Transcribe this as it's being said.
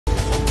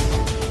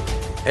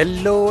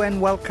Hello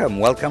and welcome.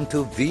 Welcome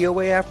to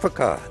VOA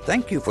Africa.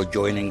 Thank you for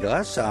joining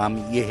us. I'm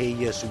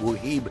Yeheyes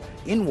Wuhib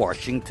in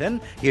Washington.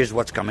 Here's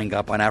what's coming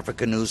up on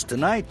Africa News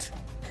tonight.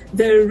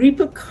 The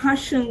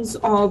repercussions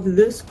of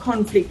this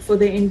conflict for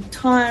the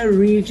entire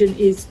region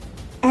is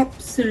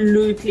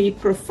absolutely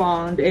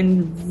profound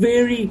and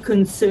very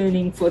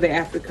concerning for the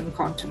African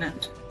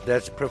continent.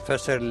 That's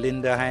Professor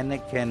Linda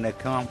Heineken, a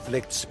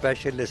conflict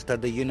specialist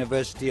at the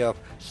University of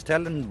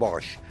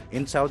Stellenbosch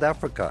in South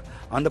Africa,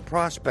 on the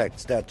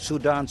prospects that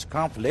Sudan's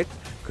conflict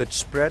could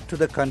spread to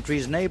the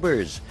country's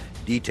neighbors.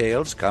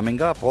 Details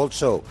coming up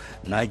also.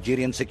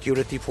 Nigerian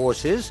security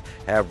forces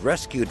have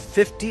rescued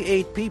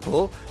 58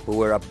 people who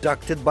were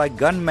abducted by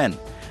gunmen.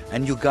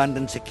 And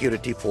Ugandan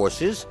security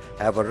forces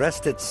have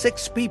arrested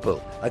 6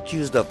 people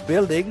accused of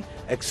building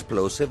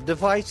explosive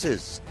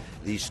devices.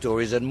 These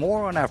stories and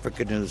more on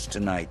Africa News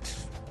tonight.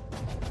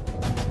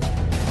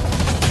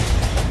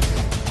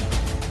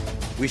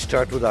 We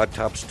start with our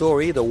top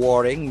story. The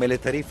warring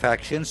military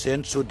factions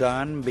in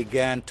Sudan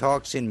began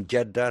talks in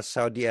Jeddah,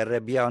 Saudi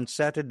Arabia on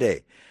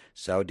Saturday.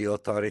 Saudi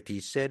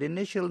authorities said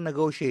initial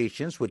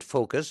negotiations would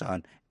focus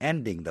on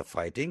ending the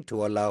fighting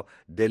to allow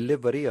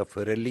delivery of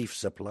relief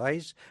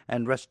supplies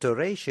and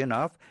restoration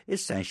of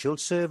essential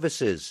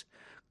services.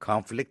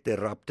 Conflict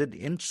erupted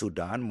in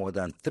Sudan more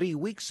than 3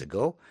 weeks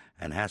ago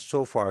and has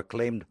so far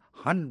claimed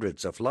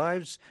hundreds of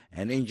lives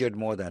and injured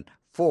more than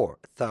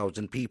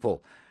 4,000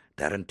 people.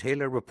 Darren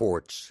Taylor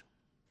reports.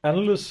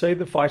 Analysts say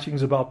the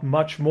fighting's about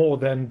much more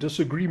than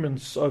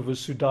disagreements over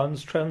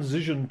Sudan's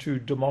transition to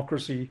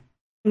democracy.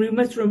 We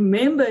must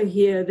remember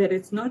here that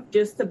it's not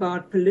just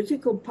about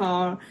political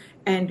power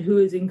and who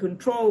is in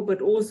control,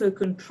 but also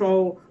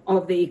control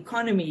of the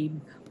economy.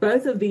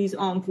 Both of these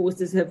armed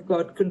forces have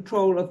got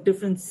control of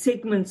different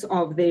segments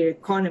of their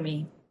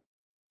economy.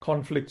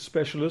 Conflict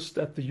specialist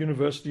at the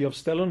University of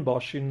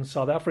Stellenbosch in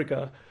South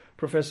Africa,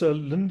 Professor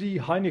Linda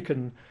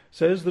Heineken,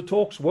 says the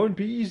talks won't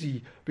be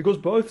easy because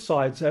both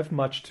sides have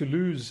much to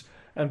lose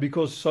and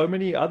because so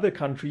many other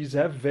countries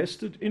have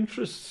vested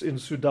interests in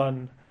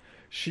Sudan.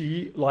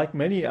 She, like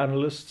many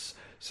analysts,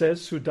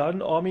 says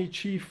Sudan Army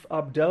Chief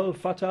Abdel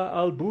Fattah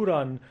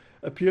al-Burhan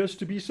appears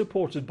to be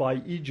supported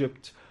by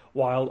Egypt,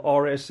 while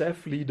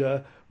RSF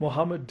leader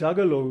Mohamed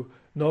Dagalo,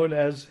 known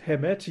as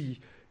Hemeti,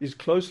 is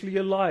closely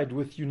allied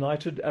with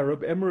United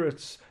Arab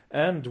Emirates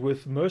and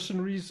with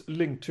mercenaries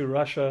linked to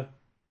Russia.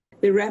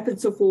 The rapid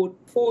support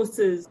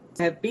forces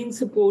have been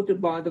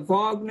supported by the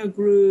Wagner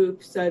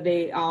Group, so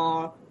they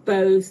are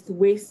both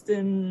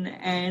Western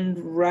and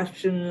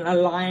Russian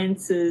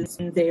alliances.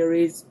 There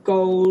is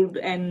gold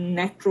and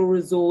natural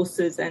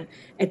resources, and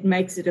it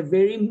makes it a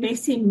very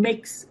messy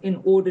mix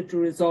in order to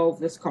resolve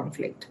this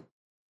conflict.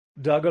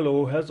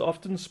 Dagalo has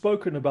often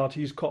spoken about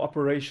his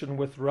cooperation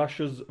with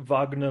Russia's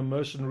Wagner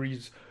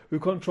mercenaries, who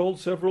control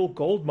several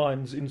gold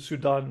mines in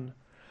Sudan.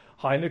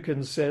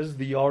 Heineken says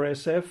the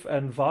RSF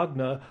and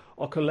Wagner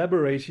are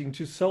collaborating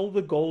to sell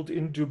the gold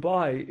in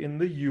Dubai in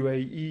the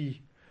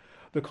UAE.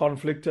 The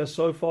conflict has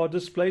so far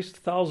displaced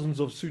thousands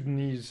of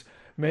Sudanese,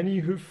 many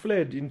who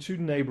fled into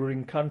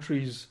neighboring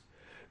countries.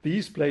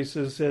 These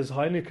places, says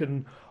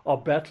Heineken, are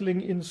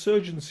battling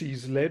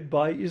insurgencies led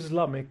by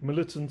Islamic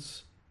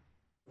militants.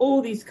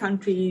 All these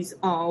countries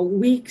are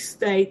weak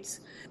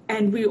states,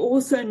 and we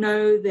also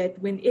know that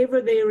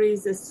whenever there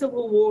is a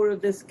civil war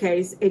of this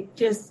case, it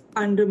just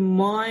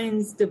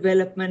undermines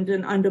development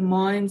and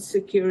undermines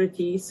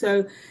security.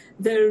 So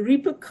the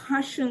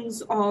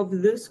repercussions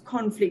of this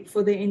conflict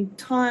for the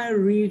entire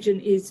region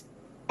is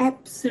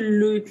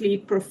absolutely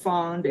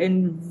profound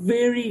and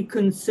very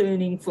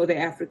concerning for the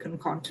African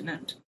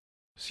continent.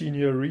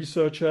 Senior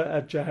researcher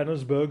at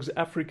Johannesburg's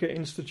Africa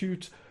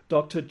Institute,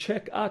 Dr.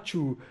 Chek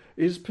Achu,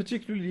 is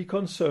particularly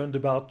concerned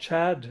about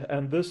Chad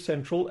and the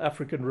Central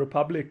African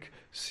Republic,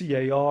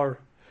 CAR.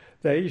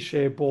 They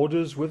share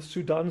borders with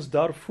Sudan's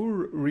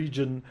Darfur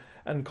region,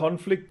 and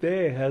conflict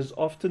there has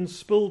often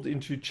spilled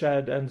into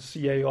Chad and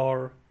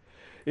CAR.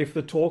 If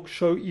the talks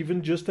show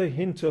even just a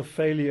hint of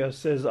failure,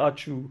 says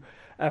Achu,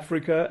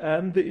 Africa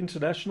and the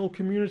international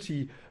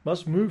community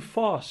must move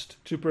fast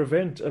to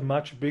prevent a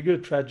much bigger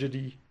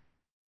tragedy.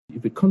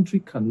 If a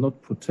country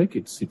cannot protect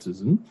its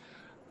citizens,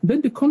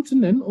 then the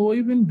continent or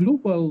even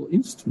global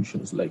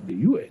institutions like the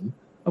UN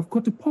have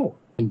got the power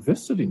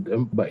invested in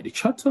them by the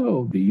Charter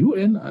of the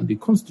UN and the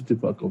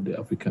Constitutive Act of the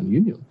African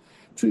Union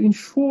to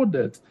ensure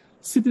that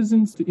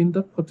citizens in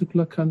that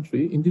particular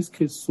country, in this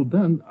case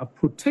Sudan, are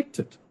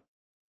protected.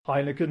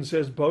 Heineken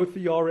says both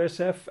the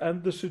RSF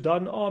and the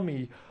Sudan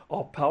Army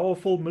are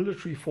powerful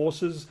military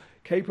forces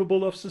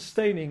capable of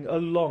sustaining a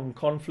long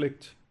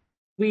conflict.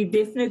 We're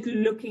definitely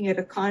looking at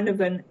a kind of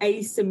an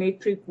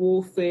asymmetric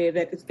warfare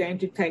that is going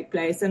to take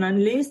place. And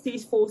unless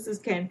these forces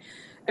can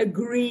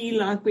agree,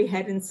 like we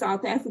had in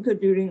South Africa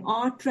during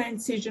our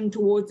transition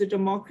towards a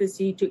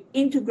democracy, to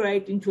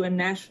integrate into a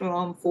national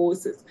armed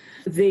forces,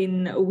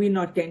 then we're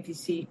not going to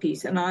see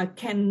peace. And I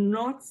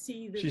cannot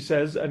see this. She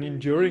says an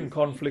enduring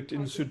conflict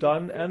in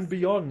Sudan and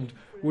beyond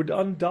would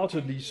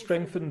undoubtedly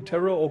strengthen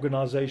terror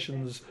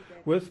organizations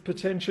with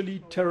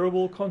potentially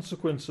terrible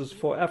consequences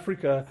for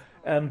Africa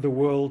and the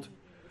world.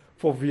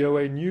 For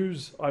VOA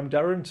News, I'm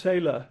Darren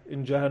Taylor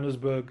in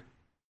Johannesburg.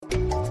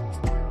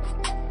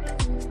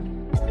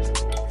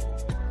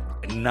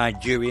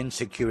 Nigerian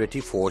security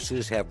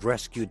forces have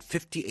rescued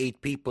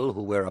 58 people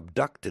who were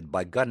abducted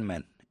by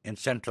gunmen in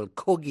central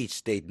Kogi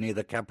state near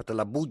the capital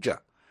Abuja.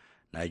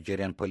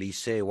 Nigerian police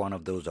say one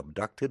of those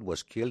abducted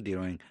was killed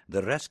during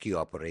the rescue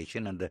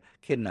operation and the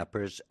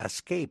kidnappers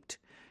escaped.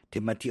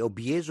 Timothy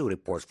Obiezu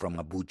reports from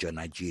Abuja,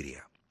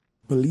 Nigeria.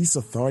 Police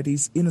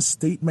authorities in a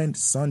statement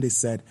Sunday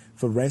said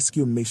the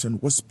rescue mission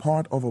was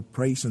part of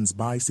operations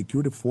by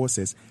security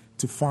forces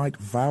to fight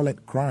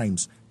violent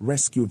crimes,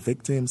 rescue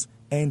victims,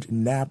 and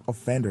nab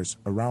offenders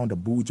around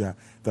Abuja,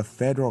 the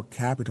Federal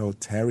Capital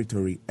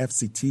Territory,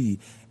 FCT,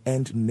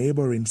 and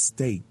neighboring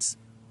states.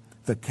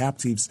 The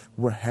captives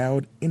were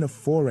held in a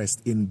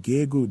forest in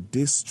Gegu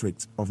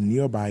district of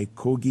nearby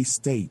Kogi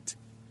state.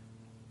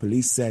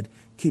 Police said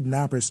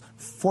kidnappers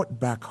fought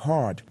back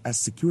hard as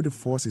security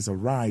forces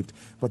arrived,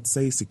 but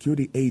say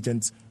security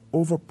agents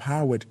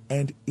overpowered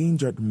and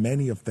injured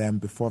many of them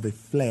before they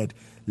fled,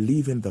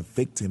 leaving the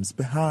victims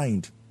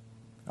behind.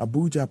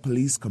 Abuja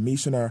Police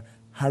Commissioner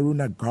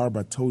Haruna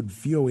Garba told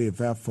VOA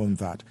Verifone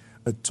that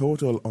a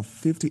total of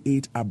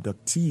 58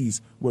 abductees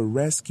were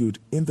rescued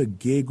in the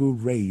Gegu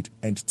raid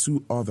and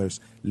 2 others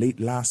late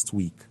last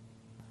week.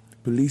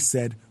 Police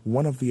said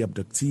one of the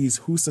abductees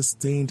who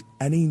sustained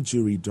an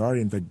injury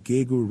during the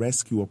Gegu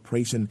rescue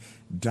operation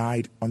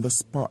died on the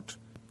spot.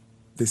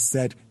 They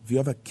said the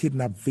other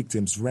kidnapped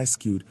victims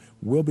rescued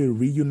will be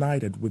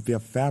reunited with their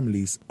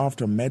families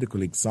after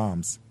medical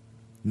exams.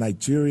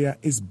 Nigeria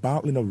is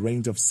battling a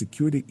range of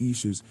security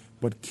issues,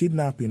 but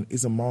kidnapping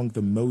is among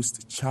the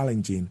most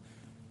challenging.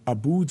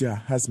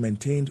 Abuja has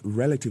maintained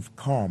relative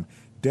calm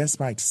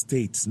despite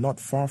states not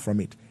far from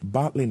it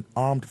battling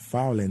armed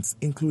violence,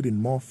 including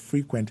more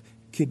frequent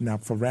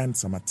kidnap for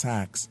ransom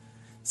attacks.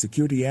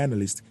 Security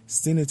analyst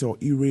Senator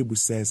Irebu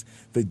says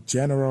the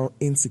general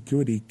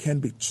insecurity can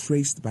be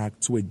traced back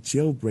to a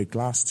jailbreak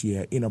last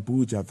year in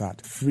Abuja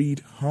that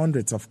freed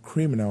hundreds of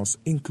criminals,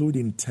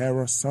 including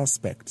terror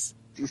suspects.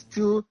 It's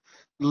still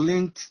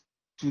linked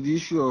to the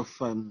issue of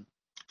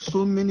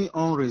so many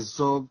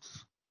unresolved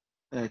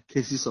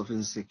cases of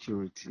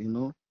insecurity,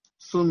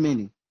 so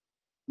many.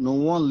 No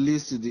one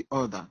leads to the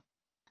other.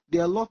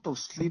 There are a lot of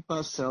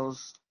sleeper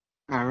cells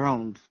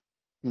around,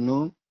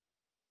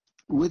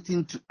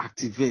 waiting to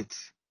activate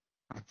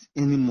at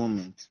any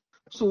moment.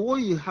 So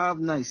what you have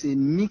now is a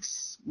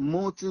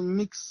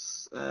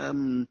multi-mix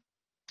from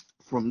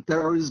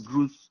terrorist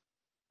groups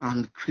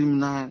and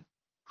criminal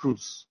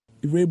groups.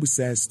 Irebu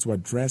says to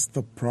address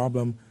the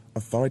problem,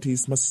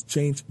 authorities must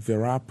change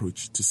their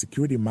approach to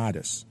security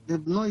matters.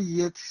 They've not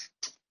yet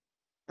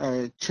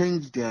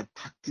changed their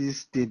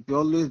tactics. They'll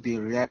always be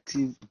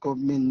reactive. The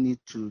government need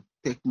to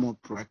take more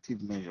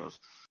proactive measures.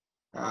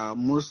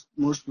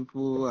 Most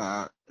people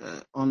are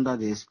under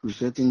the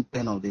excruciating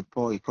pain of the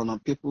poor economy.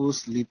 People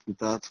sleep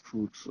without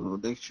food, so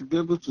they should be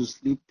able to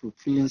sleep to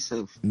feeling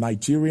safe.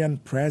 Nigerian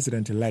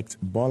President-elect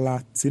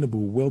Bola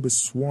Tinubu will be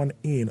sworn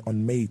in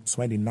on May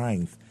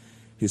 29th.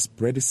 His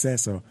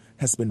predecessor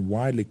has been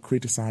widely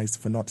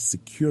criticized for not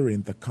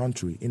securing the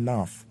country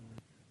enough.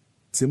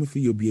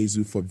 Timothy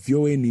Obiezu for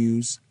VOA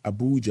News,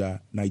 Abuja,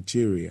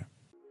 Nigeria.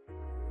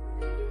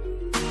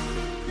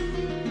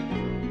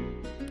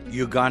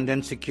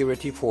 Ugandan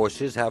security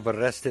forces have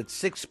arrested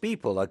 6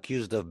 people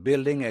accused of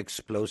building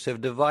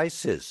explosive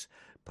devices.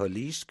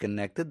 Police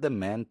connected the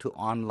men to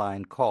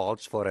online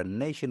calls for a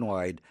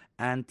nationwide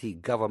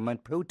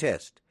anti-government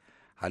protest.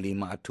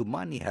 Halima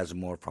Atumani has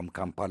more from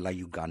Kampala,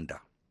 Uganda.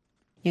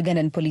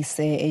 Ugandan police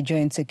say a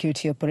joint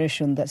security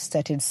operation that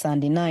started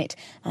Sunday night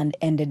and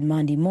ended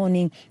Monday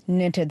morning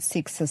netted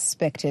 6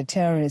 suspected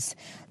terrorists.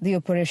 The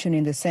operation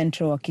in the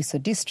central Wakiso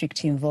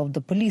district involved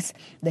the police,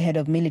 the head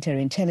of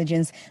military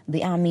intelligence,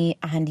 the army,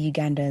 and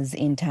Uganda's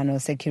internal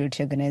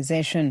security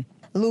organization.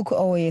 Luke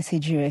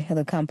Oweyesigire,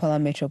 the Kampala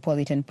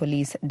Metropolitan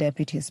Police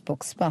Deputy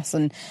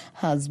Spokesperson,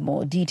 has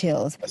more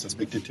details.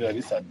 Suspected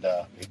terrorists had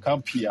a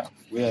camp here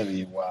where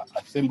they were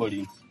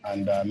assembling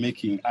and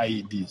making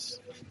IEDs.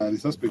 The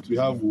suspect we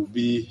have will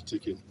be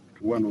taken to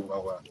one of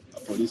our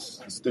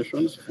police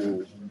stations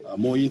for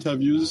more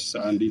interviews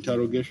and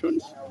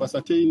interrogations to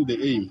ascertain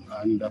the aim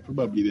and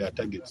probably their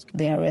targets.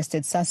 The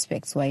arrested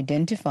suspects were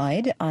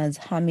identified as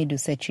Hamidu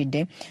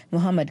Sechide,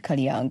 Muhammad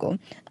Kaliango,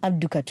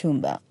 Abdu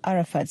Katumba,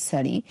 Arafat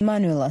Sali,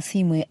 Manuel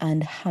Asimwe,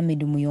 and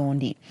Hamidu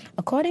Muyondi.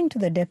 According to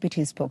the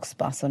deputy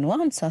spokesperson,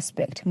 one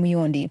suspect,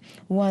 Muyondi,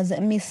 was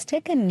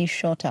mistakenly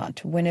shot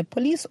at when a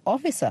police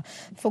officer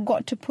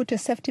forgot to put a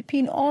safety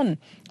pin on,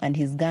 and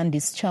his gun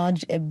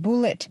discharged a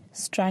bullet,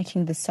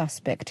 striking the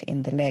suspect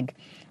in the leg.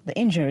 The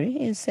injury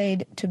is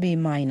said to be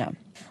minor.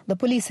 The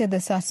police said the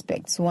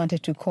suspects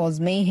wanted to cause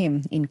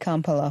mayhem in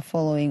Kampala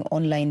following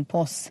online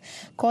posts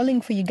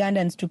calling for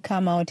Ugandans to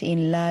come out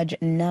in large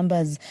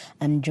numbers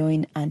and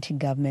join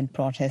anti-government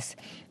protests.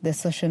 The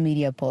social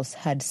media posts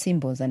had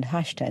symbols and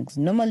hashtags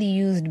normally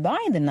used by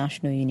the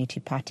National Unity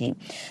Party,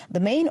 the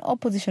main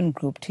opposition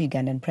group to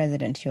Ugandan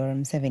President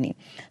Yoweri Museveni.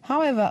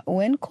 However,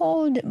 when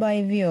called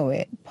by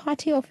VOA,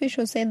 party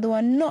officials said they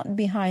were not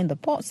behind the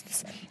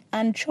posts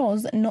and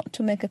chose not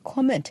to make a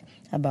comment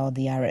about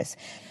the arrest.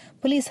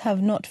 Police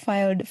have not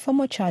filed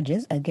formal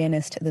charges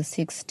against the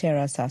 6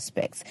 terror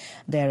suspects.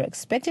 They are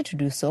expected to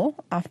do so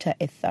after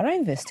a thorough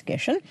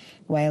investigation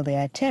while they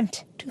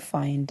attempt to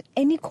find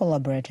any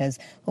collaborators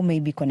who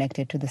may be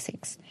connected to the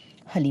 6.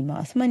 Halima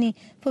Athmani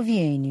for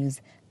VOA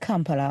News,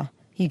 Kampala,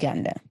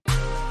 Uganda.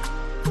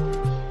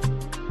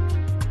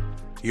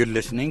 You're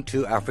listening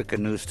to Africa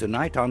News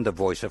Tonight on the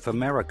Voice of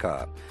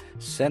America.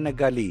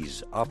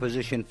 Senegalese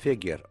opposition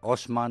figure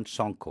Ousmane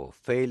Sonko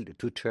failed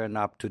to turn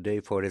up today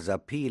for his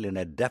appeal in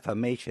a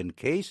defamation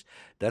case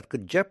that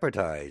could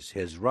jeopardize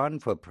his run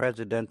for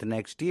president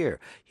next year.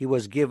 He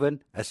was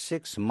given a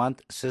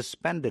 6-month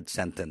suspended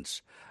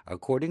sentence.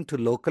 According to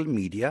local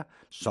media,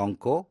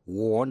 Sonko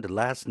warned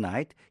last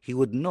night he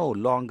would no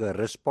longer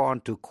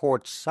respond to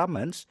court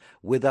summons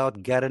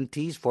without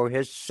guarantees for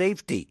his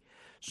safety.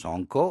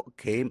 Sonko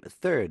came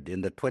third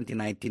in the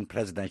 2019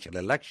 presidential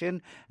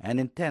election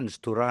and intends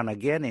to run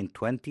again in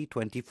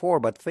 2024,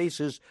 but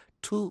faces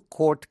 2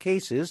 court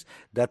cases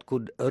that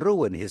could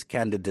ruin his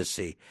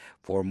candidacy.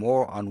 For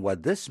more on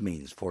what this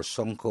means for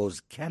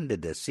Sonko's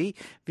candidacy,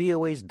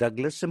 VOA's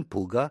Douglas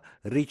Mpuga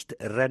reached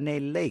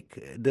Renee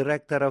Lake,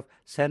 director of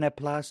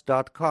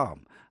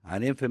Seneplus.com,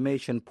 an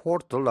information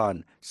portal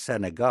on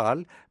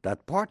Senegal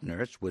that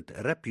partners with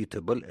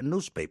reputable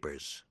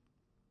newspapers.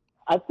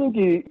 I think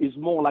it is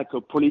more like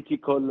a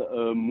political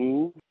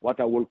move, what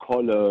I will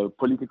call a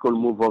political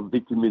move of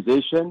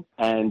victimization.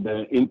 And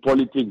in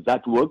politics,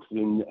 that works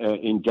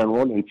in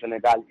general. In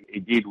Senegal,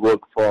 it did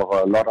work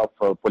for a lot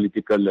of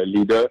political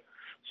leaders.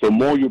 So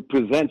more you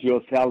present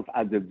yourself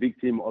as a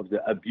victim of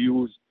the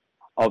abuse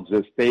of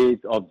the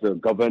state, of the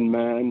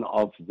government,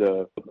 of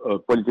the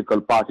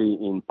political party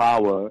in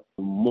power,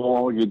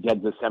 more you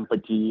get the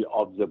sympathy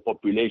of the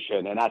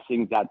population. And I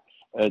think that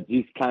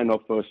this kind of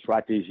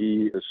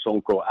strategy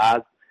Sonko has,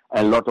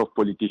 and a lot of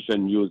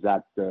politicians use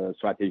that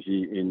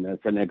strategy in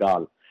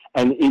Senegal.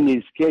 And in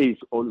his case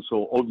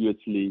also,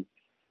 obviously,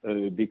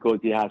 because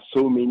he has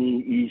so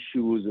many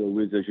issues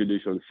with the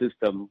judicial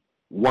system,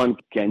 one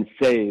can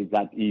say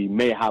that he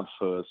may have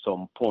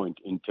some point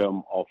in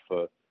terms of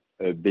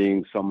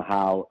being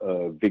somehow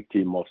a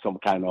victim of some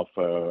kind of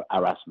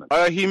harassment.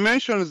 He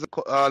mentions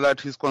that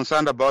he's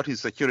concerned about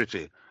his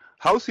security.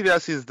 How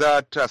serious is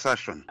that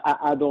assertion?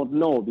 I don't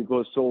know,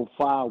 because so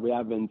far we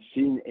haven't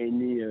seen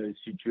any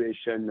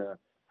situation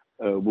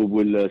we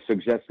will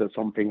suggest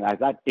something like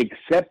that,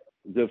 except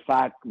the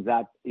fact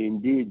that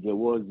indeed there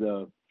was,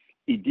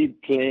 he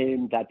did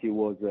claim that he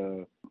was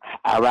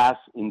harassed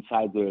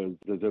inside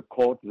the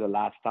court the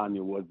last time he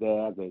was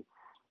there.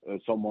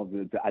 Some of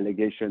the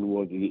allegation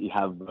was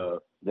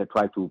they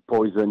tried to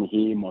poison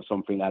him or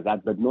something like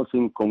that, but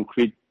nothing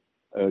concrete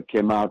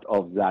came out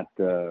of that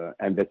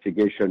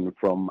investigation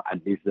from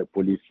at least the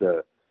police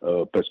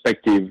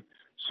perspective.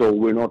 So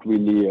we're not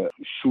really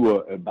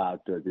sure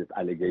about this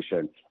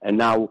allegation. And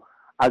now,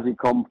 as it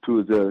comes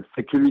to the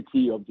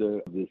security of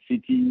the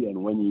city,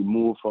 and when he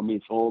moved from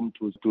his home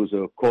to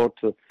the court,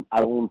 I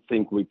don't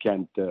think we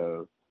can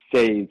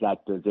say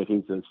that there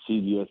is a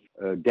serious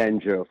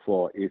danger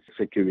for his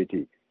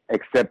security.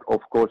 Except,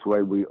 of course,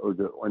 where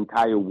the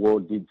entire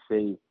world did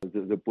say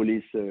the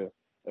police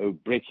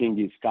breaking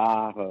his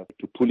car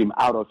to pull him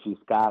out of his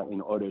car in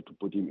order to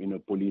put him in a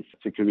police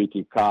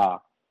security car.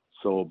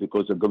 So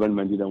because the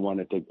government didn't want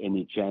to take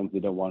any chance,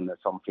 didn't want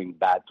something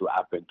bad to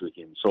happen to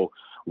him. So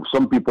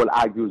some people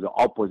argue the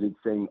opposite,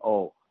 saying,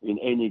 oh, in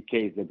any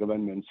case, the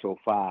government so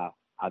far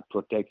had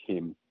protected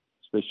him,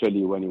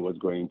 especially when he was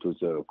going to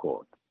the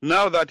court.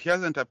 Now that he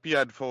hasn't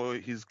appeared for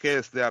his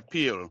case, the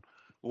appeal,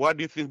 what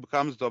do you think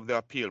becomes of the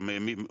appeal?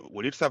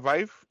 Will it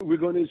survive? We're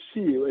going to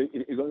see.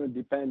 It's going to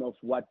depend on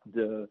what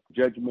the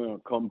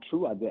judgment comes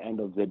through at the end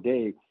of the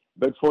day.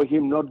 But for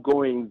him not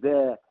going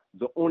there,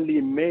 the only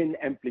main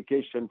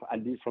implication,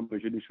 at least from a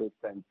judicial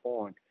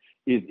standpoint,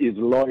 is his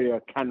lawyer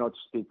cannot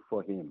speak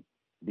for him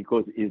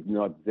because he's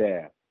not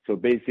there. So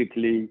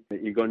basically,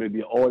 it's going to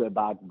be all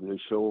about the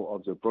show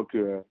of the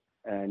procurator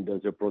and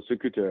the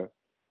prosecutor.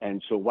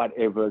 And so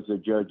whatever the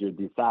judge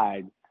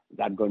decides,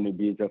 that's going to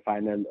be the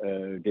final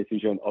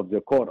decision of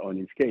the court on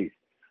his case.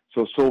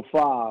 So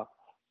far,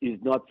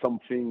 it's not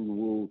something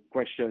we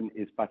question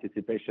his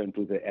participation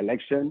to the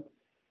election.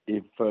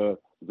 If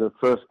the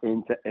first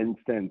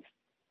instance,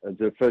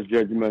 the first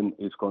judgment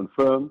is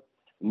confirmed,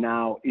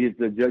 now if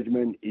the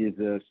judgment is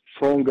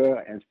stronger,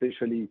 and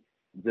especially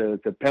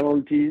the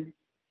penalties,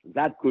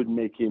 that could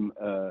make him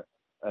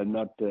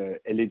not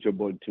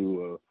eligible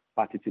to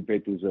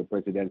participate to the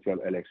presidential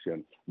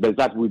election. But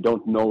that we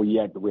don't know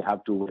yet. We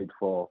have to wait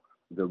for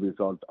the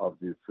result of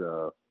this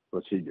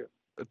procedure.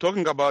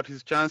 talking about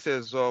his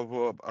chances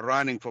of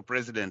running for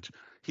president.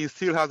 He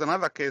still has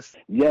another case.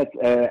 Yes,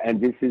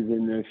 and this is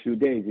in a few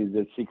days. It's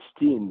the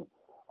 16th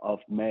of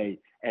May,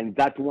 and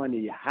that one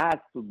he has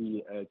to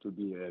be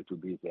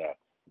there.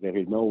 There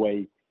is no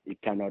way he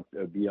cannot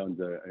be on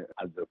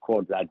at the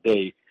court that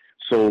day.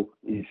 So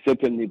it's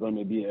certainly going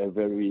to be a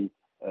very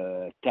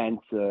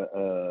tense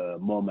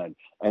moment.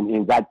 And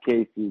in that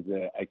case, he's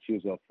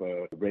accused of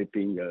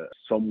raping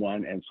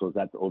someone, and so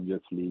that's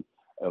obviously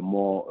a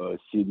more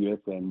serious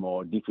and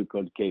more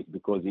difficult case,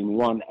 because in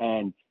one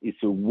hand, it's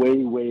a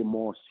way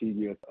more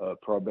serious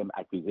problem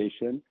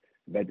accusation,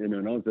 but in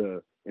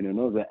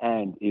another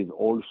hand is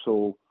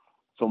also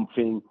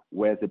something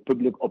where the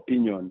public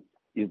opinion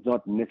is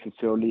not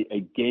necessarily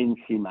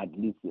against him, at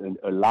least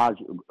a large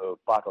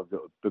part of the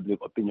public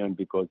opinion,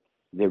 because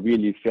they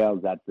really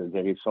felt that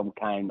there is some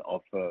kind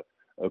of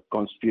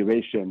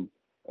conspiration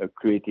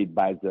created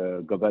by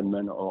the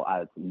government, or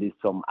at least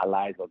some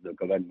allies of the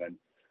government,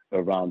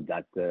 around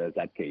that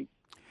case.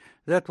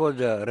 That was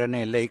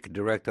René Lake,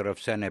 director of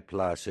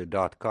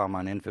Seneplus.com,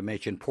 an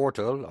information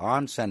portal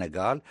on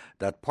Senegal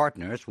that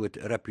partners with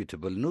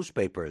reputable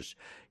newspapers.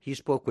 He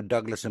spoke with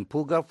Douglas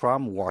Mpuga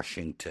from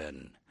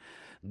Washington.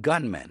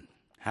 Gunmen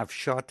have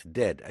shot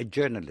dead a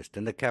journalist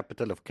in the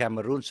capital of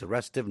Cameroon's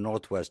restive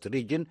northwest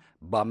region,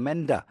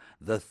 Bamenda,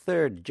 the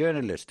third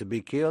journalist to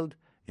be killed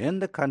in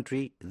the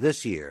country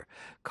this year.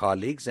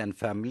 Colleagues and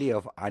family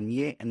of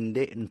Anye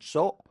Nde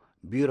Nso,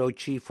 bureau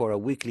chief for a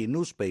weekly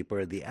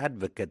newspaper, The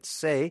Advocate,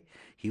 say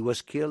he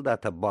was killed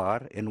at a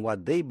bar in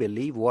what they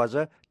believe was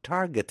a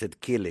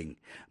targeted killing.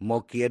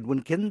 Moki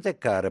Edwin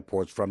Kinzeka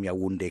reports from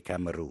Yaoundé,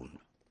 Cameroon.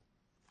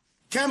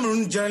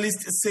 Cameroon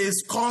journalist says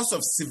scores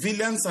of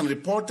civilians and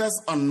reporters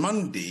on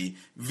Monday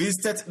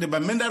visited the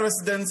Bamenda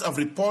residence of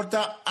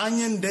reporter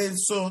Anye Nde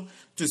Nso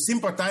to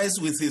sympathize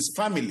with his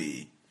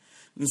family.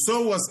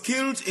 Nso was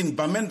killed in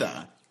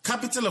Bamenda,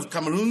 capital of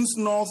Cameroon's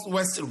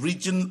northwest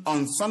region,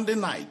 on Sunday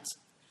night.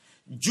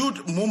 Jude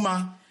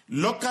Muma,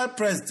 local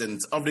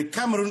president of the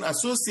Cameroon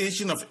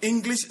Association of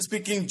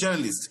English-Speaking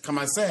Journalists,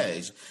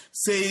 Kamasej,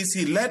 says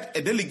he led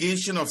a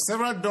delegation of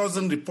several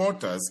dozen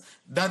reporters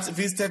that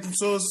visited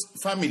Nso's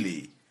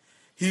family.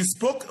 He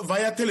spoke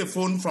via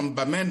telephone from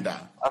Bamenda.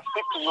 I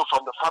speak to you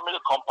from the family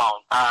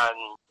compound,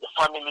 and the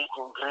family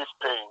in great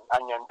pain.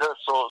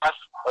 So as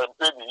a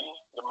baby,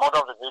 the mother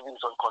of the baby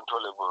is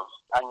uncontrollable.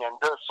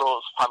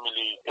 So's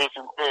family is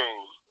in pain.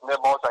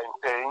 Neighbors are in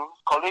pain.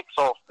 Colleagues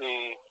of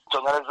the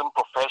journalism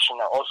profession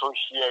are also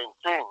here in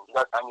pain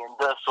that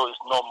So is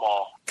no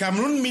more.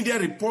 Cameroon media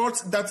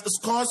reports that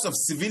scores of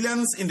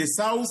civilians in the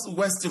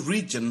southwest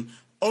region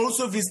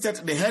also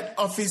visited the head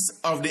office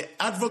of the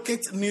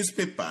Advocate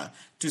newspaper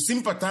to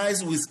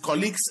sympathize with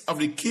colleagues of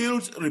the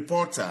killed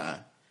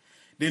reporter.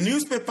 The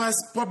newspaper's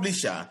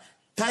publisher,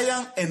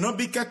 Tayang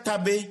Enobika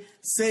Tabe,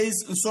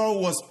 says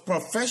Nso was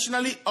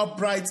professionally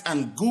upright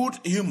and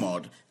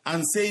good-humored,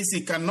 and says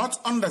he cannot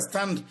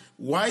understand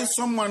why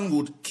someone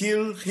would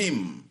kill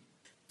him.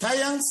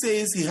 Tayang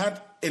says he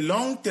had a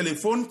long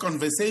telephone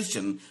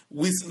conversation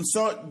with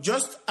Nso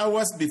just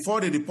hours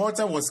before the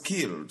reporter was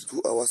killed.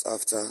 2 hours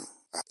after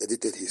I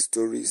edited his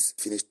stories,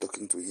 finished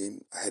talking to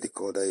him, I heard a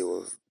call that he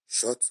was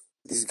shot.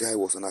 This guy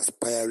was an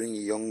aspiring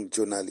young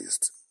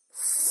journalist,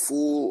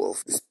 full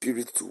of the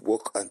spirit to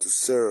work and to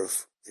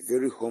serve. A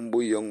very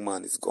humble young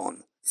man is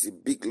gone. It's a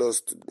big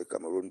loss to the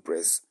Cameroon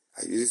press.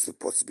 I use the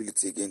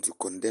possibility again to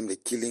condemn the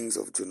killings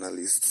of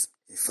journalists.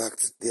 In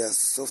fact, they are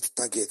soft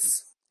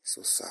targets.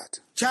 So sad.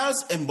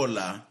 Charles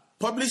Mbola,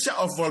 publisher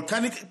of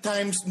Volcanic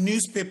Times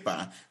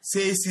newspaper,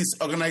 says his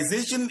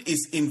organization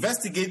is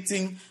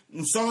investigating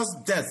Nso's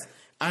death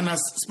and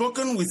has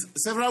spoken with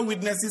several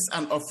witnesses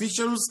and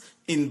officials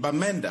in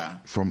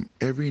Bamenda. From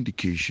every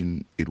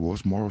indication, it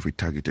was more of a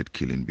targeted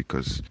killing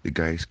because the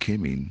guys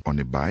came in on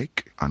a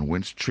bike and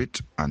went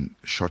straight and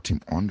shot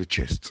him on the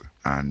chest,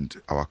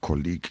 and our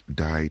colleague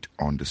died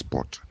on the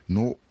spot.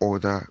 No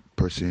other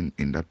person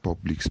in that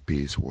public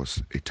space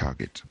was a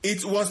target.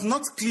 It was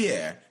not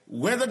clear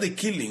whether the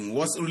killing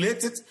was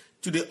related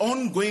to the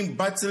ongoing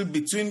battle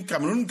between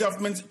Cameroon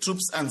government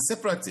troops and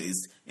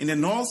separatists in the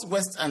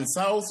northwest and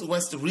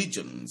southwest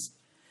regions.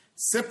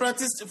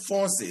 Separatist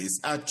forces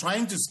are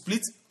trying to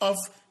split off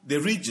the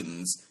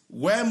regions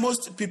where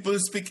most people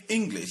speak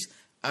English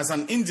as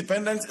an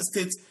independent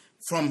state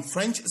from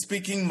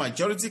French-speaking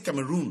majority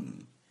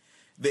Cameroon.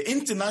 The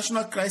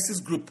International Crisis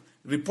Group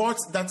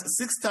reports that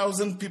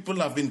 6,000 people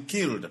have been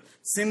killed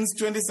since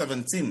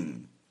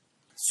 2017.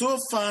 So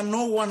far,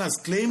 no one has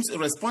claimed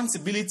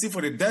responsibility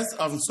for the death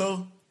of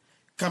Nso.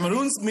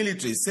 Cameroon's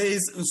military says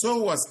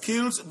Nso was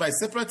killed by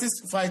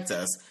separatist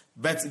fighters,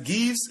 but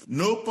gives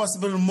no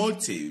possible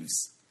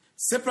motives.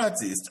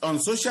 Separatists on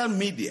social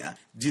media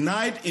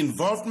denied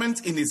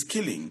involvement in his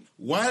killing,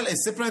 while a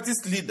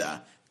separatist leader,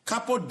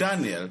 Capo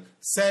Daniel,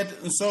 said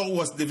Nso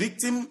was the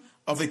victim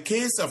of a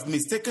case of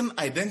mistaken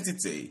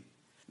identity.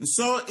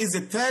 Nso is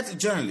the third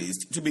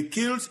journalist to be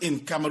killed in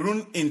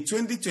Cameroon in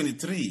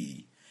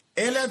 2023.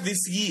 Earlier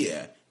this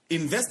year,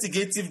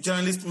 investigative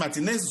journalist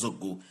Martinez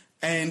Zogu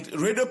and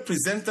radio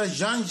presenter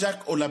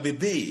Jean-Jacques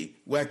Olabebe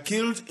were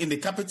killed in the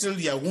capital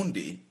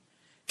Yaoundé,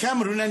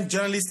 Cameroonian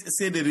journalists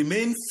say they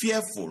remain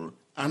fearful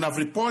and have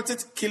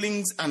reported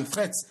killings and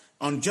threats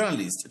on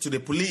journalists to the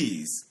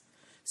police.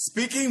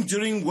 Speaking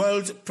during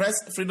World Press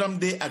Freedom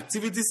Day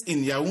activities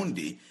in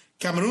Yaoundé,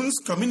 Cameroon's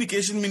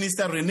Communication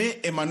Minister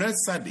René Emmanuel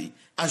Sadi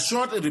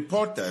assured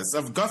reporters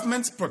of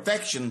government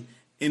protection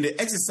in the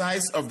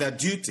exercise of their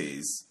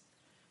duties.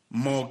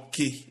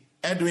 Moki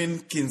Edwin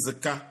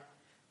Kinzeka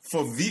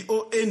for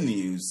VOA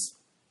News,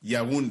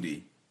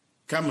 Yaoundé,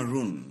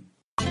 Cameroon.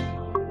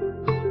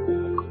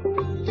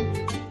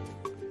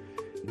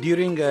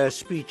 During a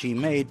speech he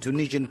made,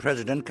 Tunisian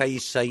President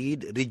Kais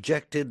Saied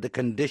rejected the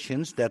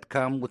conditions that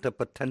come with a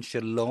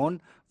potential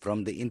loan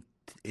from the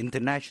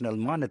International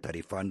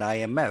Monetary Fund,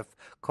 IMF,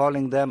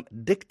 calling them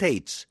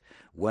dictates.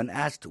 When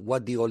asked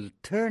what the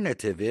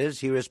alternative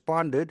is, he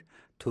responded,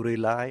 to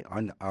rely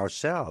on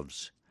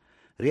ourselves.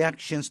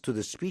 Reactions to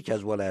the speech,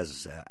 as well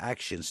as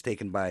actions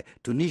taken by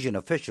Tunisian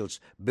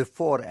officials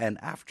before and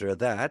after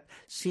that,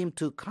 seem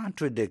to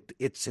contradict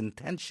its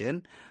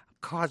intention,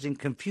 causing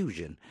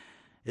confusion.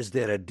 Is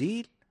there a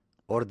deal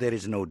or there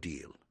is no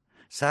deal?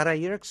 Sarah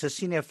Yerkes, a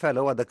senior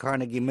fellow at the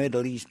Carnegie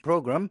Middle East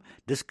Program,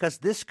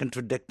 discussed this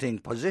contradicting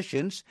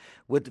positions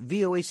with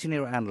VOA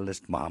senior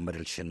analyst Mohammed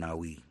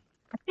El-Shenawi.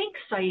 I think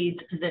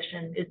Said's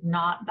position is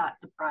not that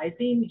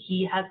surprising.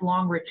 He has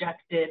long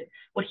rejected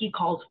what he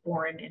calls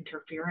foreign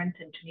interference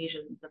in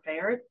Tunisia's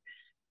affairs,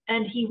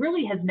 and he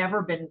really has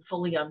never been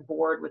fully on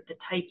board with the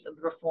types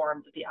of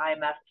reforms that the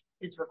IMF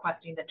is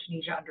requesting that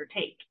Tunisia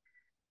undertake.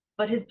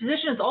 But his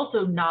position is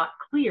also not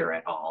clear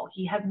at all.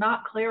 He has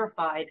not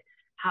clarified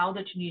how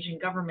the Tunisian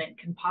government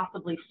can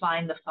possibly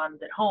find the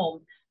funds at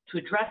home to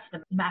address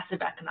the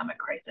massive economic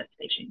crisis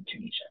facing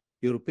Tunisia.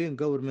 European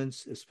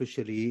governments,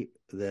 especially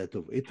that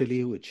of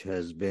Italy, which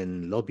has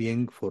been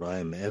lobbying for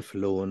IMF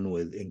loan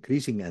with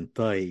increasing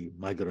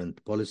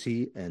anti-migrant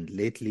policy, and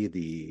lately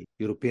the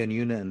European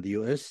Union and the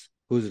US,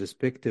 whose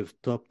respective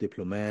top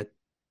diplomat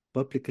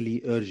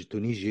publicly urged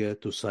Tunisia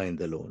to sign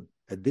the loan.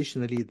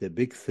 Additionally, the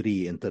big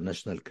three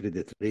international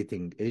credit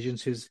rating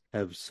agencies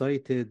have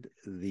cited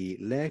the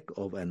lack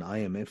of an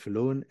IMF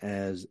loan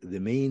as the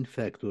main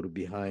factor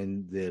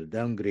behind their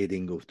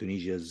downgrading of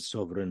Tunisia's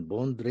sovereign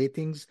bond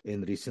ratings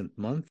in recent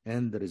months,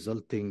 and the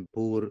resulting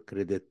poor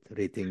credit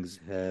ratings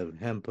have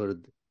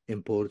hampered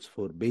imports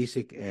for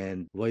basic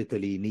and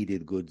vitally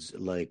needed goods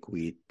like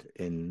wheat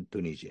in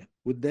Tunisia.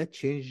 Would that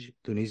change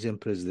Tunisian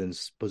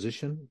president's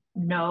position?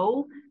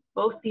 No,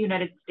 both the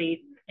United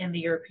States and the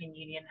European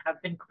Union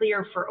have been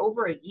clear for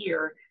over a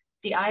year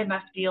the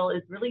IMF deal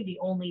is really the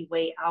only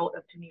way out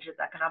of Tunisia's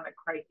economic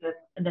crisis,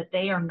 and that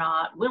they are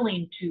not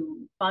willing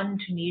to fund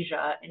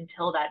Tunisia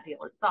until that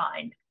deal is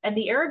signed. And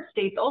the Arab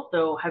states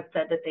also have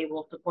said that they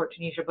will support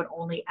Tunisia, but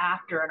only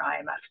after an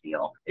IMF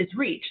deal is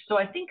reached. So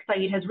I think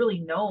Said has really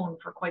known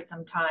for quite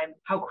some time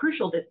how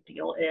crucial this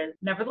deal is.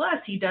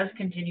 Nevertheless, he does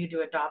continue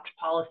to adopt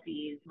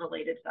policies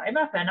related to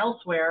IMF and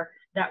elsewhere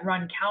that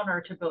run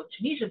counter to both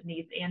Tunisia's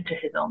needs and to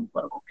his own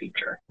political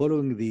future.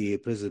 Following the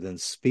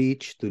president's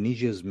speech,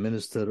 Tunisia's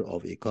Minister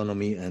of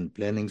Economy and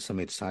Planning,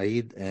 Samit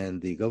Said, and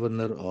the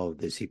governor of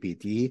the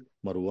CPT,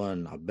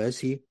 Marwan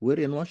Abbasi, were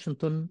in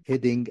Washington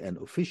heading an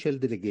official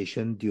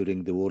delegation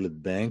during the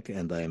World Bank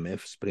and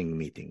IMF spring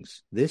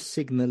meetings. This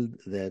signaled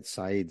that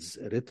Said's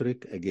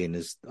rhetoric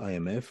against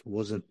IMF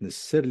wasn't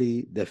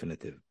necessarily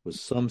definitive, with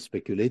some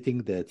speculating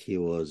that he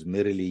was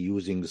merely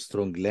using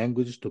strong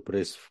language to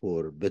press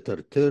for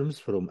better terms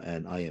from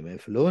an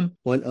IMF loan,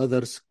 while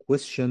others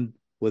questioned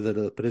whether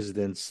the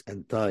president's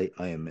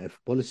anti-IMF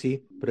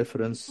policy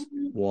preference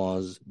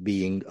was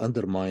being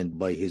undermined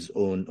by his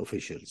own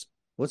officials.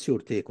 What's your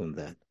take on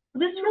that?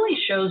 This really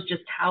shows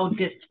just how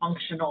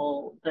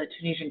dysfunctional the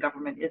Tunisian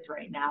government is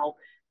right now,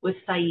 with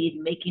Said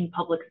making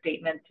public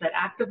statements that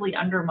actively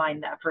undermine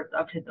the efforts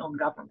of his own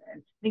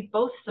government. I think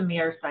both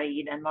Samir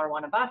Said and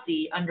Marwan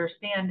Abbasi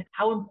understand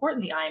how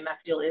important the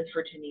IMF deal is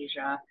for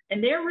Tunisia,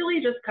 and they're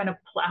really just kind of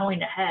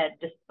plowing ahead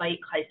despite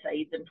Kais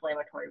Said's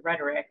inflammatory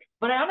rhetoric.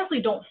 But I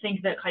honestly don't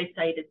think that Kais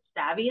Said is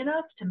savvy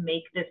enough to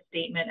make this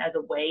statement as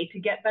a way to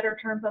get better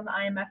terms on the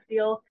IMF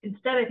deal.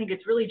 Instead, I think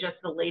it's really just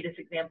the latest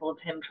example of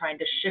him trying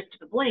to shift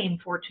the blame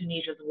for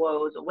Tunisia's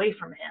woes away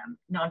from him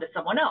and onto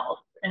someone else.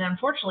 And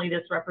unfortunately,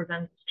 this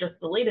represents just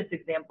the latest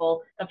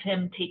example of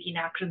him taking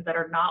actions that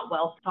are not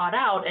well thought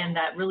out and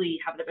that really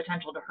have the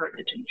potential to hurt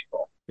the Tunisian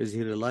goal. Is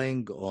he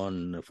relying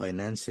on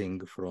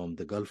financing from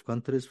the Gulf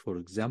countries, for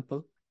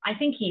example? I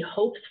think he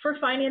hopes for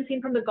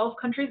financing from the Gulf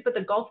countries, but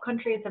the Gulf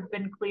countries have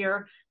been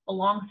clear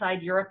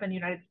alongside Europe and the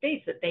United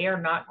States that they are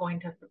not going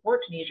to support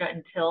Tunisia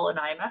until an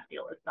IMF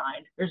deal is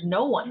signed. There's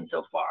no one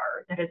so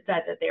far that has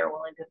said that they are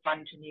willing to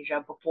fund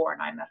Tunisia before an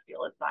IMF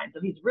deal is signed.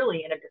 So he's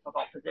really in a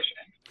difficult position.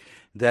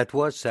 That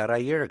was Sarah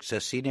Yerkes, a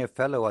senior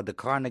fellow at the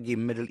Carnegie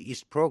Middle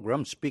East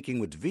Program, speaking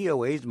with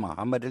VOA's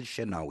Mohammed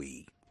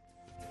El-Shenawi.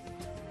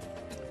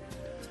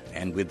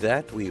 And with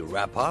that, we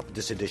wrap up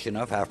this edition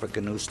of Africa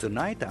News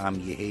Tonight. I'm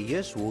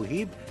Yeheyes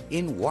Wuhib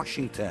in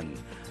Washington.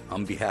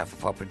 On behalf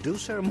of our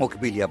producer,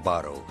 Mokbilia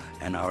Baro,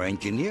 and our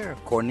engineer,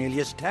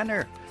 Cornelius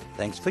Tanner,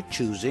 thanks for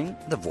choosing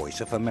the Voice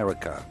of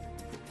America.